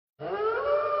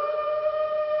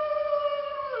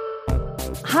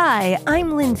Hi,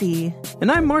 I'm Lindsay.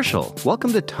 And I'm Marshall.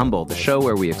 Welcome to Tumble, the show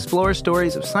where we explore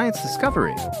stories of science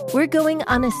discovery. We're going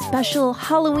on a special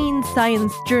Halloween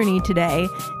science journey today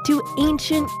to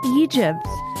ancient Egypt.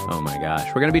 Oh my gosh,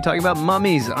 we're going to be talking about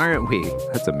mummies, aren't we?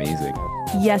 That's amazing.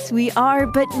 Yes, we are,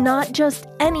 but not just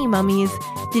any mummies.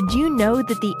 Did you know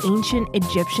that the ancient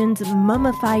Egyptians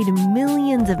mummified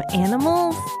millions of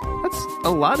animals? That's a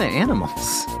lot of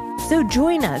animals. So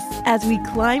join us as we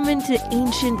climb into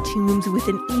ancient tombs with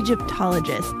an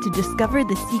Egyptologist to discover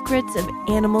the secrets of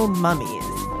animal mummies.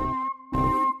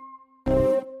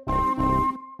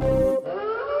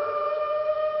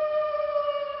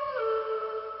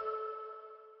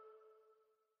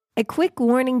 A quick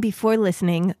warning before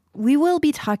listening, we will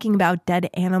be talking about dead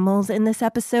animals in this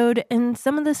episode, and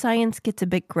some of the science gets a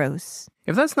bit gross.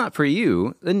 If that's not for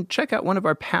you, then check out one of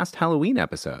our past Halloween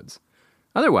episodes.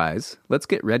 Otherwise, let's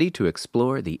get ready to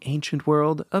explore the ancient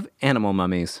world of animal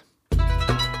mummies.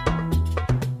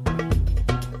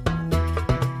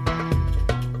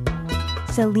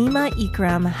 Salima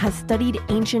Ikram has studied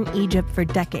ancient Egypt for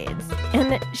decades,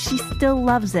 and she still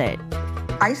loves it.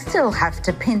 I still have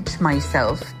to pinch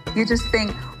myself. You just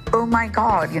think, oh my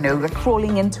God, we're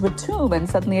crawling into a tomb, and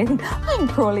suddenly I think, I'm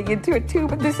crawling into a tomb,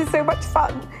 and this is so much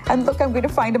fun. And look, I'm going to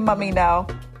find a mummy now.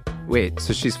 Wait,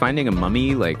 so she's finding a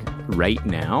mummy, right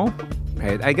now?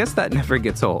 I guess that never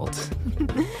gets old.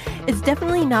 It's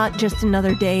definitely not just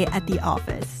another day at the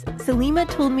office. Salima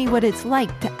told me what it's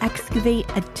like to excavate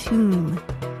a tomb.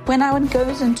 When one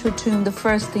goes into a tomb, the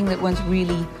first thing that one's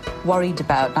really worried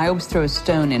about, and I always throw a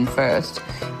stone in first,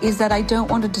 is that I don't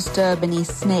want to disturb any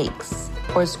snakes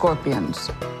or scorpions.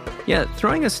 Yeah,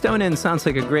 throwing a stone in sounds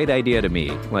like a great idea to me.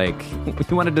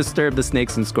 You want to disturb the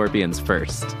snakes and scorpions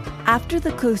first. After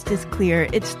the coast is clear,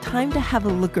 it's time to have a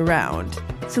look around.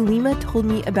 Salima told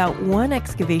me about one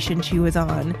excavation she was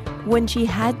on when she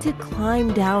had to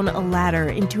climb down a ladder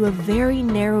into a very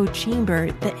narrow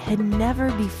chamber that had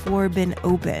never before been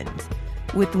opened.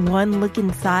 With one look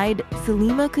inside,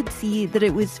 Salima could see that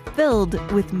it was filled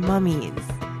with mummies.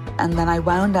 And then I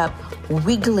wound up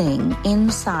wiggling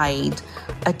inside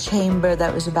a chamber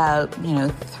that was about,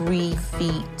 3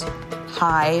 feet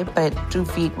high, but 2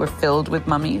 feet were filled with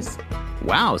mummies.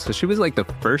 Wow, so she was the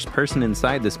first person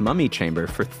inside this mummy chamber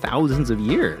for thousands of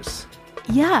years.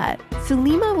 Yeah,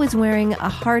 Salima was wearing a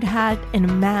hard hat and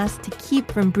a mask to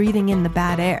keep from breathing in the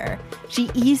bad air.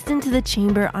 She eased into the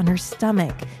chamber on her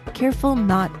stomach, careful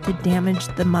not to damage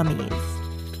the mummies.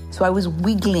 So I was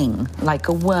wiggling like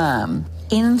a worm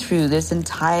in through this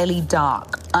entirely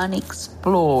dark,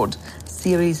 unexplored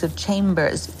series of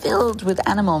chambers filled with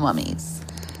animal mummies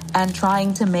and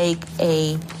trying to make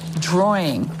a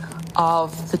drawing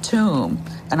of the tomb.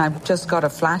 And I've just got a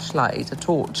flashlight, a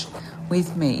torch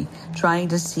with me, trying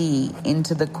to see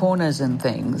into the corners and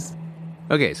things.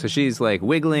 Okay, so she's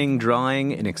wiggling,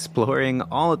 drawing, and exploring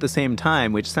all at the same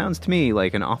time, which sounds to me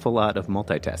like an awful lot of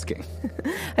multitasking.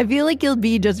 I feel like you'll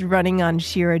be just running on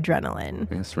sheer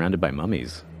adrenaline. Yeah, surrounded by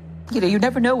mummies. You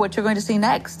never know what you're going to see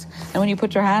next. And when you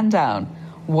put your hand down,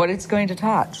 what it's going to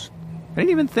touch. I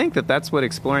didn't even think that that's what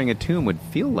exploring a tomb would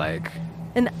feel like.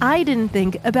 And I didn't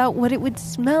think about what it would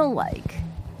smell like.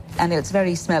 And it's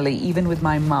very smelly. Even with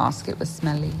my mask, it was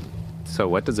smelly. So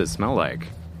what does it smell like?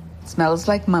 It smells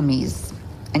like mummies.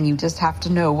 And you just have to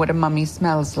know what a mummy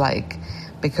smells like,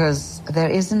 because there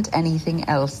isn't anything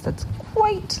else that's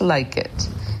quite like it.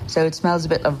 So it smells a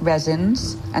bit of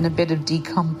resins and a bit of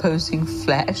decomposing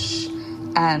flesh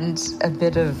and a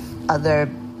bit of other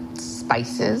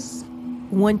spices.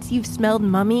 Once you've smelled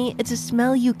mummy, it's a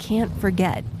smell you can't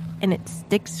forget, and it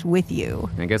sticks with you.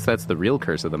 I guess that's the real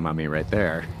curse of the mummy right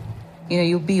there.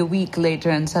 You'll be a week later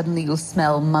and suddenly you'll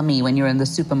smell mummy when you're in the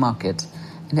supermarket.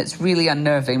 And it's really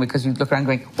unnerving because you look around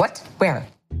going, what? Where?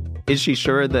 Is she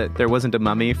sure that there wasn't a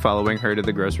mummy following her to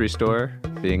the grocery store,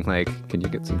 being like, can you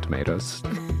get some tomatoes?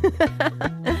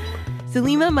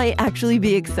 Salima might actually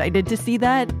be excited to see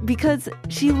that because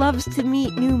she loves to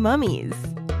meet new mummies.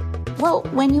 Well,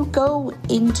 when you go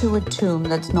into a tomb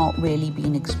that's not really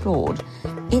been explored,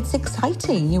 it's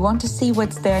exciting. You want to see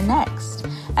what's there next.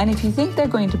 And if you think they're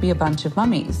going to be a bunch of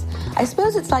mummies, I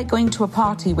suppose it's like going to a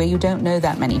party where you don't know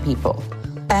that many people.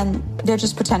 And they're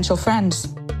just potential friends.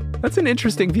 That's an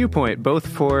interesting viewpoint, both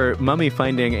for mummy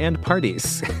finding and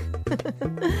parties.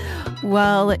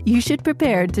 Well, you should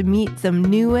prepare to meet some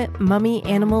new mummy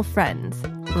animal friends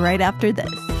right after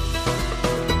this.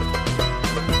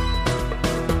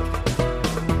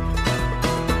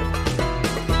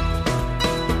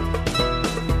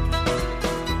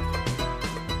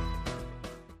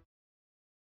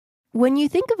 When you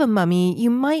think of a mummy, you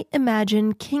might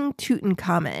imagine King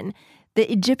Tutankhamun.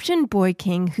 the Egyptian boy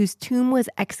king whose tomb was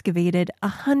excavated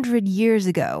 100 years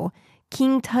ago.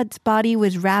 King Tut's body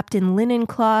was wrapped in linen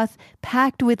cloth,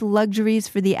 packed with luxuries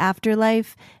for the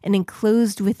afterlife, and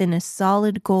enclosed within a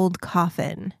solid gold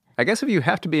coffin. I guess if you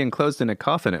have to be enclosed in a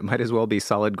coffin, it might as well be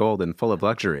solid gold and full of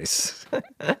luxuries.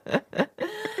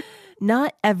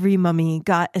 Not every mummy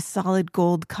got a solid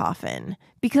gold coffin,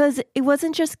 because it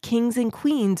wasn't just kings and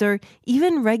queens or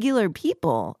even regular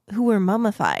people who were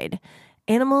mummified.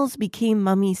 Animals became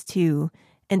mummies too,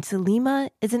 and Salima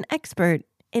is an expert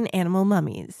in animal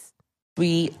mummies.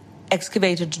 We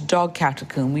excavated a dog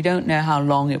catacomb. We don't know how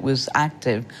long it was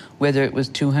active, whether it was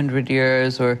 200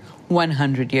 years or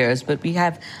 100 years, but we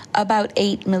have about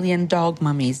 8 million dog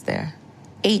mummies there.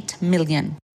 8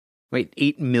 million. Wait,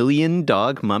 8 million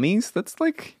dog mummies? That's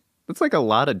like a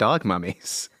lot of dog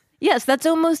mummies. Yes, that's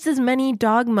almost as many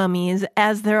dog mummies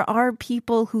as there are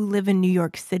people who live in New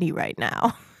York City right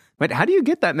now. Wait, how do you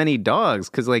get that many dogs?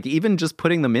 Because even just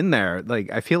putting them in there,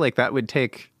 I feel like that would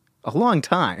take a long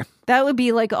time. That would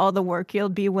be all the work you'll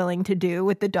be willing to do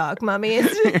with the dog mummies.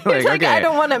 It's okay, I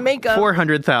don't want to make them.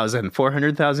 400,000,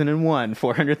 400,001,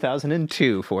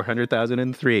 400,002,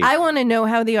 400,003. I want to know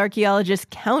how the archaeologists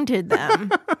counted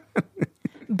them.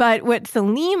 But what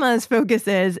Salima's focus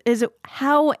is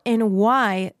how and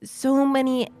why so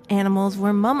many animals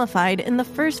were mummified in the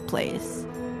first place.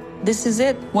 This is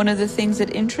it. One of the things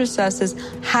that interests us is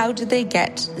how did they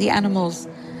get the animals?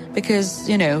 Because,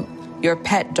 your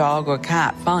pet dog or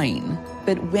cat, fine.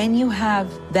 But when you have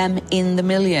them in the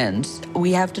millions,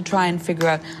 we have to try and figure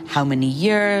out how many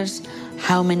years,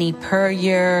 how many per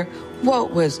year,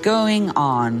 what was going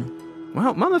on.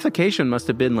 Wow, mummification must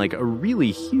have been a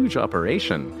really huge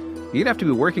operation. You'd have to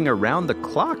be working around the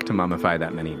clock to mummify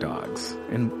that many dogs.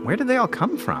 And where did they all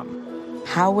come from?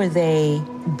 How were they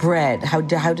bred? How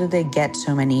did they get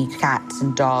so many cats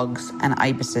and dogs and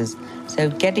ibises? So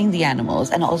getting the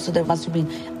animals, and also there must have been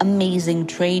amazing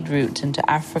trade routes into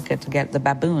Africa to get the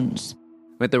baboons.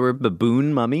 But there were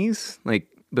baboon mummies?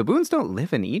 Baboons don't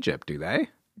live in Egypt, do they?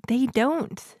 They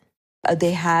don't.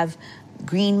 They have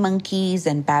green monkeys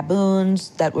and baboons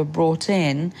that were brought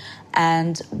in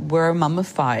and were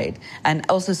mummified. And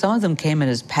also some of them came in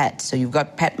as pets. So you've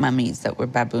got pet mummies that were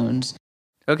baboons.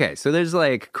 Okay, so there's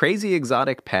crazy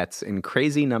exotic pets and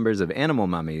crazy numbers of animal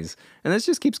mummies, and this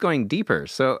just keeps going deeper.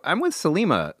 So I'm with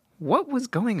Salima. What was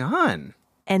going on?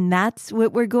 And that's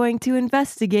what we're going to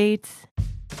investigate.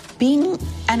 Being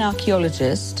an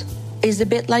archaeologist is a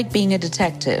bit like being a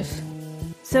detective.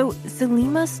 So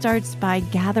Salima starts by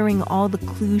gathering all the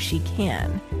clues she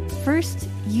can. First,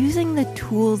 using the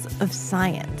tools of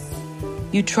science.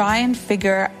 You try and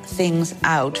figure things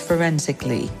out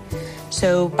forensically.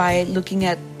 So by looking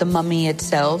at the mummy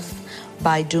itself,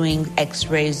 by doing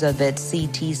x-rays of it,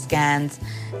 CT scans,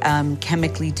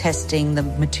 chemically testing the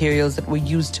materials that were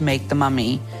used to make the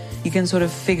mummy, you can sort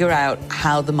of figure out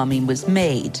how the mummy was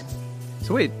made.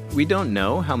 So wait, we don't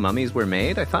know how mummies were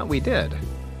made? I thought we did.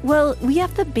 Well, we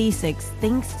have the basics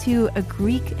thanks to a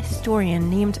Greek historian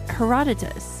named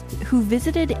Herodotus, who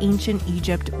visited ancient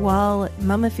Egypt while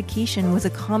mummification was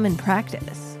a common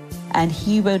practice. And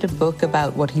he wrote a book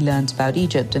about what he learned about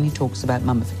Egypt, and he talks about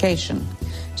mummification.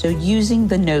 So using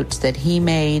the notes that he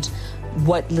made,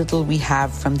 what little we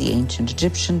have from the ancient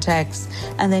Egyptian texts,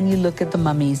 and then you look at the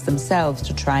mummies themselves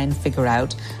to try and figure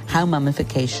out how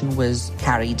mummification was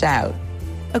carried out.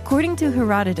 According to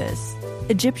Herodotus,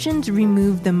 Egyptians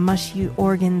removed the mushy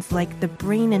organs like the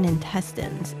brain and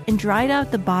intestines and dried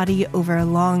out the body over a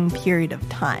long period of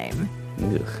time.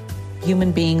 Ugh.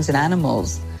 Human beings and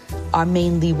animals are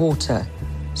mainly water.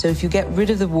 So if you get rid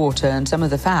of the water and some of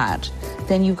the fat,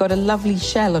 then you've got a lovely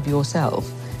shell of yourself.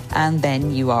 And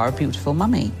then you are a beautiful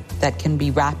mummy that can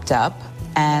be wrapped up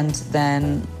and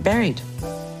then buried.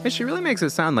 She really makes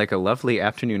it sound like a lovely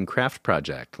afternoon craft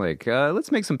project.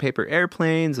 Let's make some paper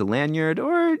airplanes, a lanyard,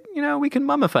 or, we can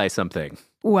mummify something.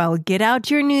 Well, get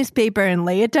out your newspaper and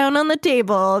lay it down on the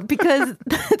table, because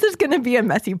this is going to be a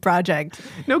messy project.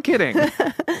 No kidding.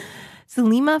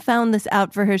 Salima found this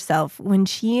out for herself when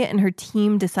she and her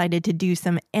team decided to do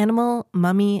some animal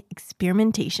mummy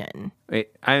experimentation.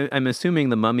 Wait, I'm assuming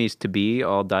the mummies-to-be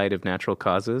all died of natural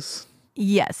causes?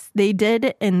 Yes, they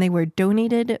did, and they were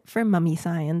donated for mummy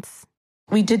science.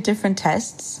 We did different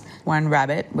tests. One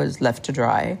rabbit was left to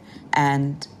dry,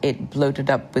 and it bloated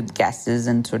up with gases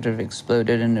and sort of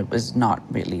exploded, and it was not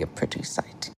really a pretty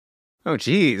sight. Oh,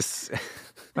 geez.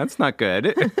 That's not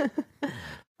good.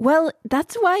 Well,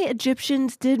 that's why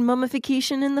Egyptians did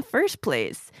mummification in the first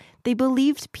place. they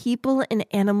believed people and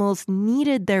animals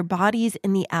needed their bodies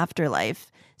in the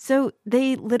afterlife. So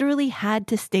they literally had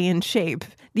to stay in shape.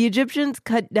 The Egyptians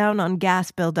cut down on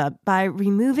gas buildup by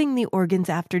removing the organs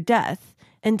after death.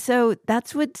 And so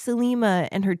that's what Salima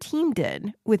and her team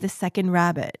did with the second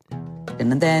rabbit.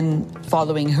 And then,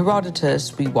 following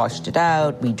Herodotus, we washed it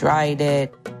out, we dried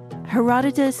it.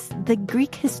 Herodotus, the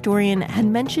Greek historian, had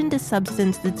mentioned a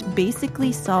substance that's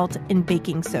basically salt and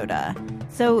baking soda.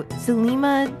 So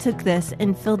Salima took this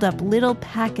and filled up little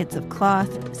packets of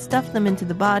cloth, stuffed them into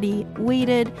the body,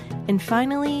 waited, and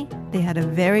finally, they had a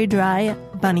very dry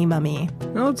bunny mummy.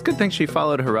 Well, it's a good thing she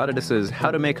followed Herodotus's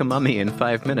How to Make a Mummy in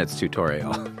 5 Minutes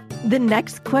tutorial. The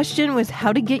next question was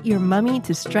how to get your mummy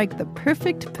to strike the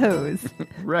perfect pose.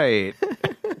 Right.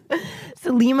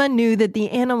 Salima knew that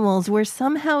the animals were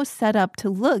somehow set up to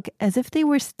look as if they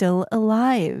were still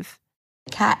alive.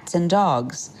 Cats and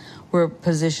dogs were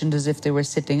positioned as if they were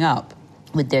sitting up,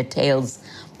 with their tails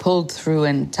pulled through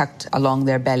and tucked along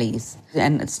their bellies.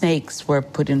 And snakes were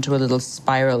put into a little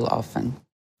spiral often.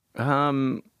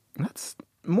 That's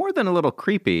more than a little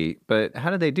creepy, but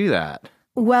how did they do that?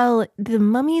 Well, the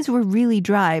mummies were really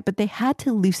dry, but they had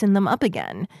to loosen them up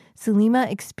again. Salima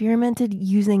experimented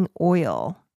using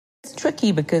oil. It's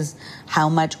tricky because how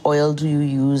much oil do you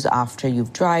use after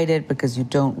you've dried it? Because you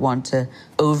don't want to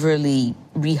overly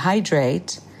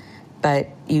rehydrate, but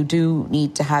you do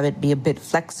need to have it be a bit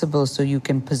flexible so you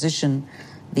can position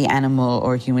the animal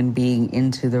or human being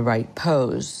into the right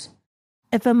pose.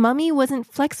 If a mummy wasn't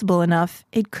flexible enough,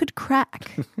 it could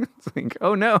crack. It's like,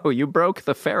 oh no, you broke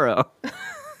the pharaoh.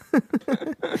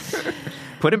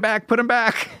 Put him back, put him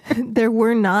back. There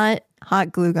were not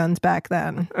hot glue guns back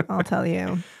then, I'll tell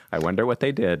you. I wonder what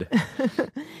they did.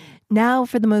 Now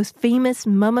for the most famous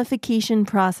mummification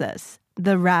process,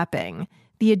 the wrapping.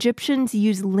 The Egyptians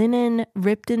used linen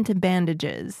ripped into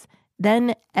bandages.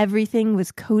 Then everything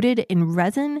was coated in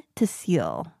resin to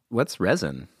seal. What's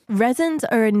resin? Resins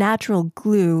are a natural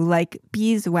glue like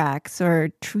beeswax or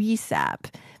tree sap.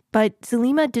 But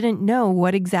Salima didn't know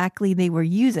what exactly they were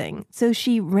using, so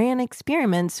she ran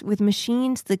experiments with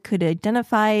machines that could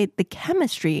identify the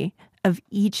chemistry of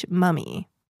each mummy.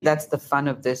 That's the fun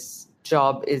of this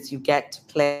job, is you get to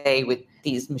play with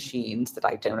these machines that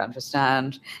I don't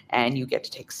understand, and you get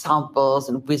to take samples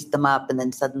and whiz them up, and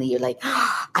then suddenly you're like,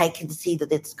 I can see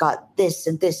that it's got this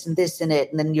and this and this in it,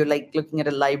 and then you're like looking at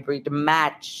a library to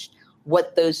match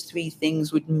what those three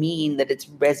things would mean, that it's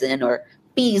resin or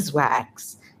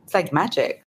beeswax. It's like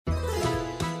magic.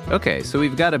 Okay, so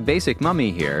we've got a basic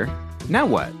mummy here. Now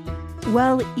what?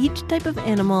 Well, each type of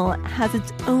animal has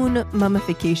its own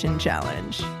mummification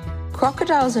challenge.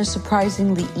 Crocodiles are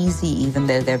surprisingly easy, even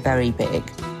though they're very big.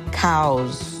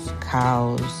 Cows.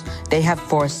 They have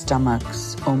 4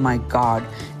 stomachs. Oh my God.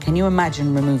 Can you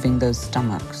imagine removing those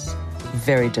stomachs?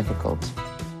 Very difficult.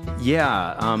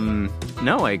 Yeah,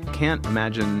 no, I can't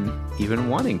imagine even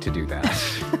wanting to do that.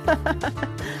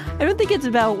 I don't think it's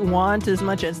about want as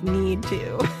much as need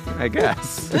to. I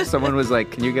guess. If someone was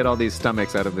like, can you get all these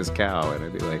stomachs out of this cow? And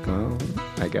I'd be like, well,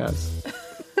 I guess.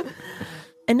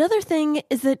 Another thing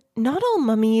is that not all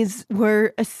mummies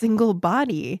were a single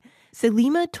body.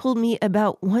 Salima told me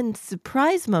about one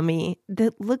surprise mummy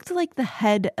that looked like the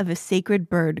head of a sacred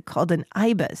bird called an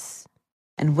ibis.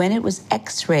 And when it was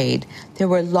x-rayed, there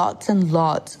were lots and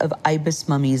lots of ibis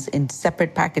mummies in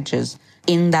separate packages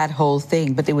in that whole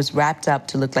thing. But it was wrapped up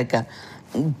to look like a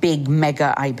big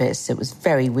mega ibis. It was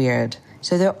very weird.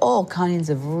 So there are all kinds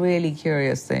of really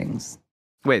curious things.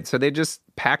 Wait, so they just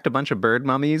packed a bunch of bird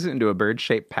mummies into a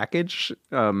bird-shaped package?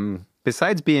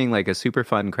 Besides being like a super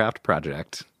fun craft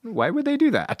project, why would they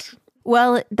do that?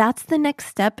 Well, that's the next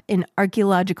step in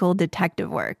archaeological detective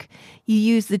work. You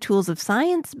use the tools of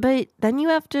science, but then you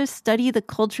have to study the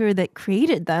culture that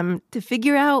created them to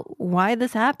figure out why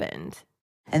this happened.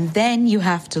 And then you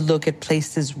have to look at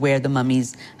places where the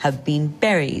mummies have been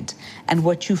buried and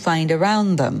what you find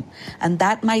around them. And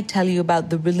that might tell you about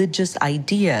the religious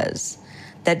ideas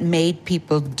that made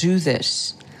people do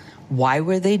this. Why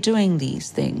were they doing these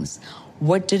things?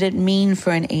 What did it mean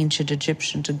for an ancient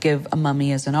Egyptian to give a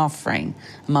mummy as an offering,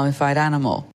 a mummified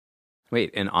animal?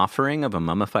 Wait, an offering of a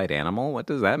mummified animal? What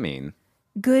does that mean?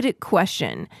 Good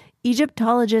question.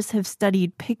 Egyptologists have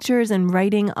studied pictures and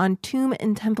writing on tomb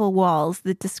and temple walls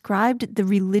that described the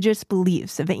religious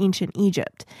beliefs of ancient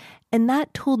Egypt, and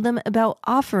that told them about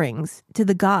offerings to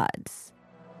the gods.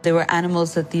 There were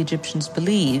animals that the Egyptians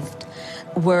believed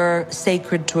were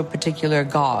sacred to a particular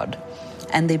god,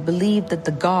 and they believed that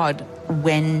the god,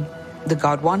 when the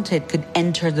god wanted, could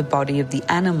enter the body of the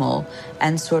animal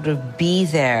and sort of be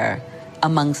there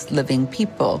amongst living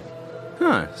people.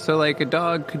 Huh, so like a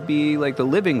dog could be like the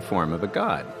living form of a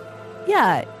god.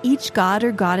 Yeah, each god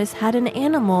or goddess had an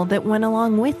animal that went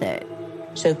along with it.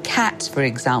 So cats, for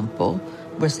example,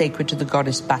 were sacred to the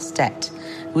goddess Bastet,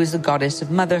 who is the goddess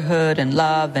of motherhood and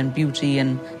love and beauty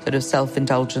and sort of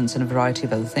self-indulgence and a variety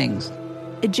of other things.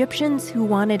 Egyptians who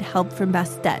wanted help from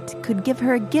Bastet could give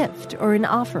her a gift or an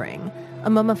offering.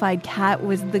 A mummified cat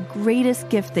was the greatest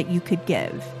gift that you could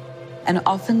give. And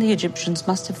often the Egyptians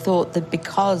must have thought that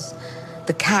because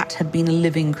the cat had been a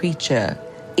living creature,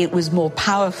 it was more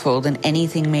powerful than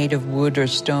anything made of wood or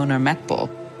stone or metal.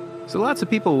 So lots of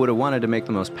people would have wanted to make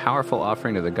the most powerful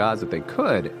offering to the gods that they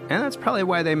could, and that's probably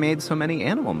why they made so many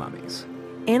animal mummies.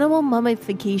 Animal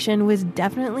mummification was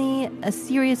definitely a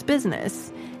serious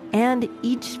business, and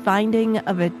each finding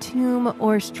of a tomb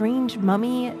or strange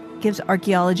mummy gives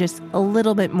archaeologists a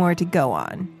little bit more to go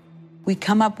on. We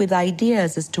come up with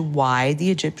ideas as to why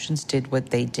the Egyptians did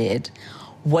what they did,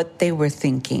 what they were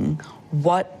thinking,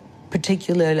 what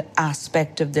particular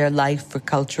aspect of their life or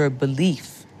culture or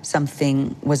belief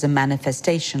something was a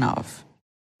manifestation of.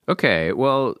 Okay,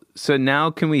 well, so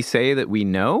now can we say that we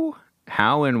know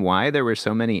how and why there were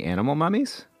so many animal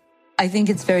mummies? I think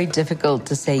it's very difficult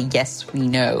to say, yes, we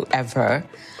know, ever,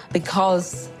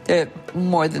 because there are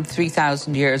more than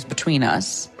 3,000 years between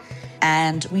us,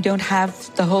 and we don't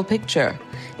have the whole picture.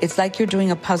 It's like you're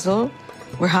doing a puzzle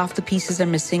where half the pieces are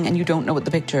missing and you don't know what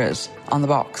the picture is on the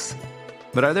box.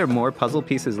 But are there more puzzle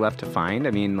pieces left to find?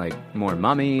 I mean, like more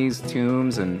mummies,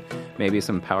 tombs, and maybe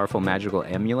some powerful magical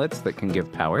amulets that can give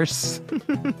powers?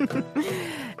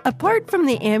 Apart from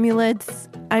the amulets,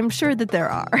 I'm sure that there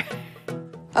are.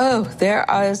 Oh, there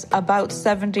is about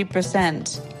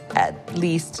 70% at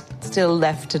least still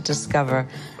left to discover.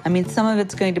 I mean, some of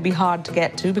it's going to be hard to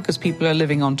get to because people are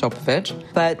living on top of it.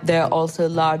 But there are also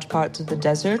large parts of the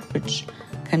desert which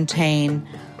contain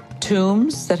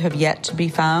tombs that have yet to be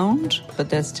found, but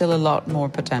there's still a lot more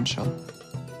potential.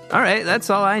 All right,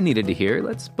 that's all I needed to hear.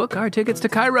 Let's book our tickets to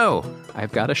Cairo.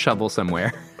 I've got a shovel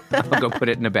somewhere. I'll go put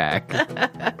it in a bag.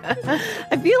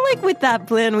 I feel like with that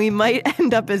plan, we might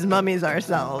end up as mummies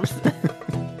ourselves.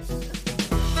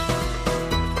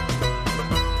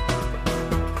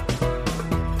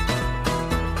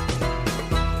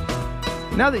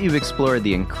 Now that you've explored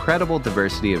the incredible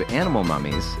diversity of animal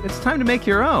mummies, it's time to make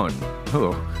your own.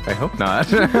 Oh, I hope not.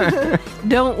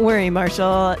 Don't worry,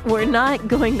 Marshall. We're not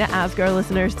going to ask our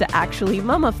listeners to actually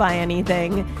mummify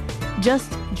anything. Just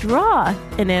draw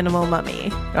an animal mummy.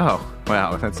 Oh,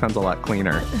 wow, that sounds a lot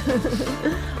cleaner.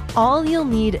 All you'll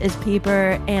need is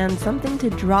paper and something to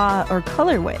draw or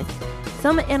color with.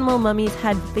 Some animal mummies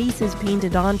had faces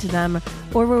painted onto them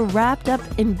or were wrapped up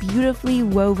in beautifully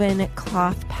woven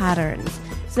cloth patterns.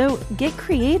 So get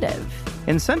creative.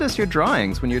 And send us your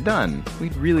drawings when you're done.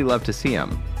 We'd really love to see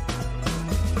them.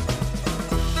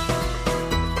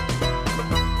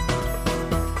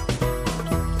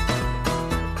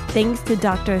 Thanks to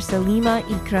Dr. Salima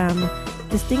Ikram,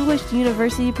 Distinguished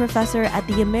University Professor at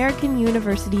the American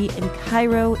University in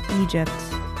Cairo, Egypt.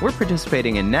 We're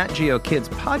participating in Nat Geo Kids'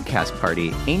 podcast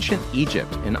party, Ancient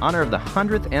Egypt, in honor of the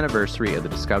 100th anniversary of the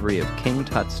discovery of King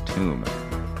Tut's tomb.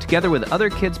 Together with other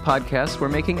kids' podcasts, we're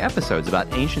making episodes about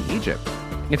ancient Egypt.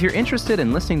 If you're interested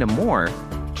in listening to more,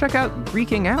 check out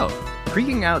Greeking Out.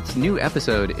 Greeking Out's new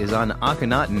episode is on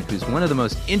Akhenaten, who's one of the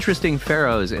most interesting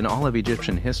pharaohs in all of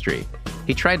Egyptian history.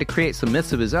 He tried to create some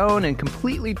myths of his own and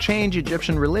completely change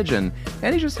Egyptian religion,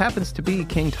 and he just happens to be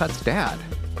King Tut's dad.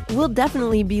 We'll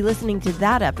definitely be listening to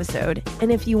that episode. And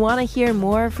if you want to hear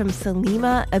more from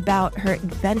Salima about her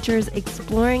adventures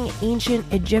exploring ancient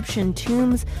Egyptian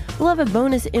tombs, we'll have a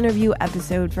bonus interview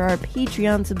episode for our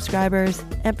Patreon subscribers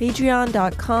at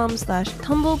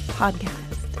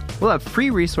patreon.com/tumblepodcast. We'll have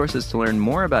free resources to learn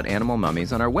more about animal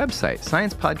mummies on our website,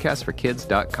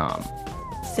 sciencepodcastforkids.com.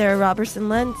 Sarah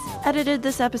Robertson-Lentz edited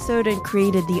this episode and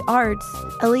created the arts.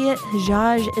 Elliot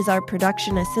Hajjaj is our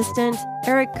production assistant.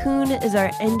 Eric Kuhn is our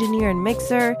engineer and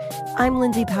mixer. I'm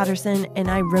Lindsay Patterson,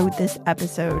 and I wrote this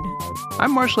episode.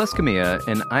 I'm Marshall Escamilla,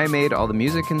 and I made all the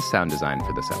music and sound design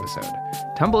for this episode.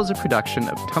 Tumble is a production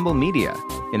of Tumble Media.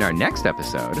 In our next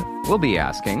episode, we'll be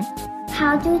asking,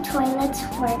 how do toilets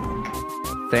work?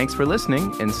 Thanks for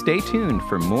listening, and stay tuned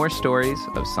for more stories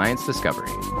of science discovery.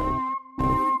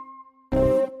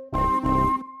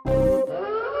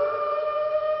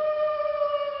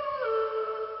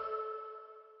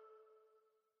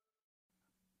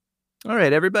 All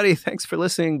right, everybody, thanks for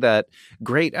listening to that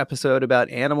great episode about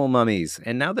animal mummies.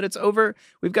 And now that it's over,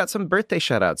 we've got some birthday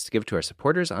shout-outs to give to our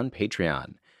supporters on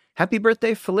Patreon. Happy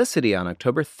birthday, Felicity, on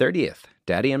October 30th.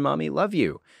 Daddy and Mommy love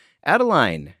you.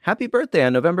 Adeline, happy birthday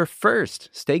on November 1st.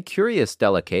 Stay curious,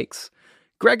 Della Cakes.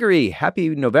 Gregory, happy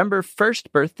November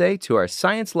 1st birthday to our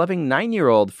science-loving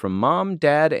 9-year-old from Mom,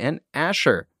 Dad, and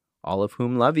Asher, all of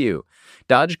whom love you.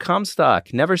 Dodge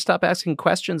Comstock, never stop asking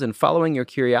questions and following your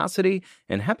curiosity,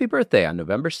 and happy birthday on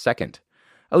November 2nd.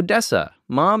 Odessa,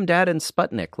 Mom, Dad, and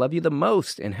Sputnik love you the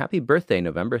most, and happy birthday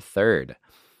November 3rd.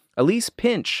 Elise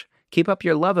Pinch, keep up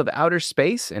your love of outer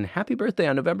space, and happy birthday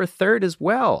on November 3rd as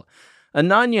well.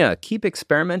 Ananya, keep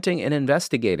experimenting and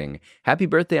investigating. Happy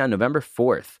birthday on November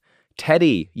 4th.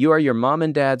 Teddy, you are your mom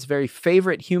and dad's very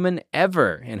favorite human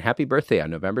ever, and happy birthday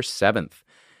on November 7th.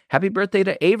 Happy birthday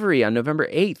to Avery on November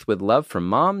 8th with love from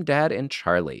Mom, Dad, and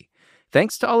Charlie.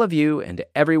 Thanks to all of you and to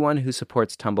everyone who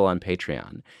supports Tumble on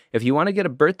Patreon. If you want to get a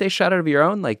birthday shout out of your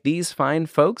own like these fine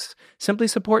folks, simply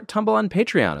support Tumble on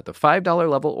Patreon at the $5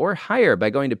 level or higher by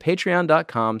going to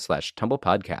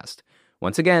patreon.com/TumblePodcast.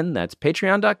 Once again, that's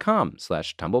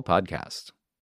patreon.com/TumblePodcast.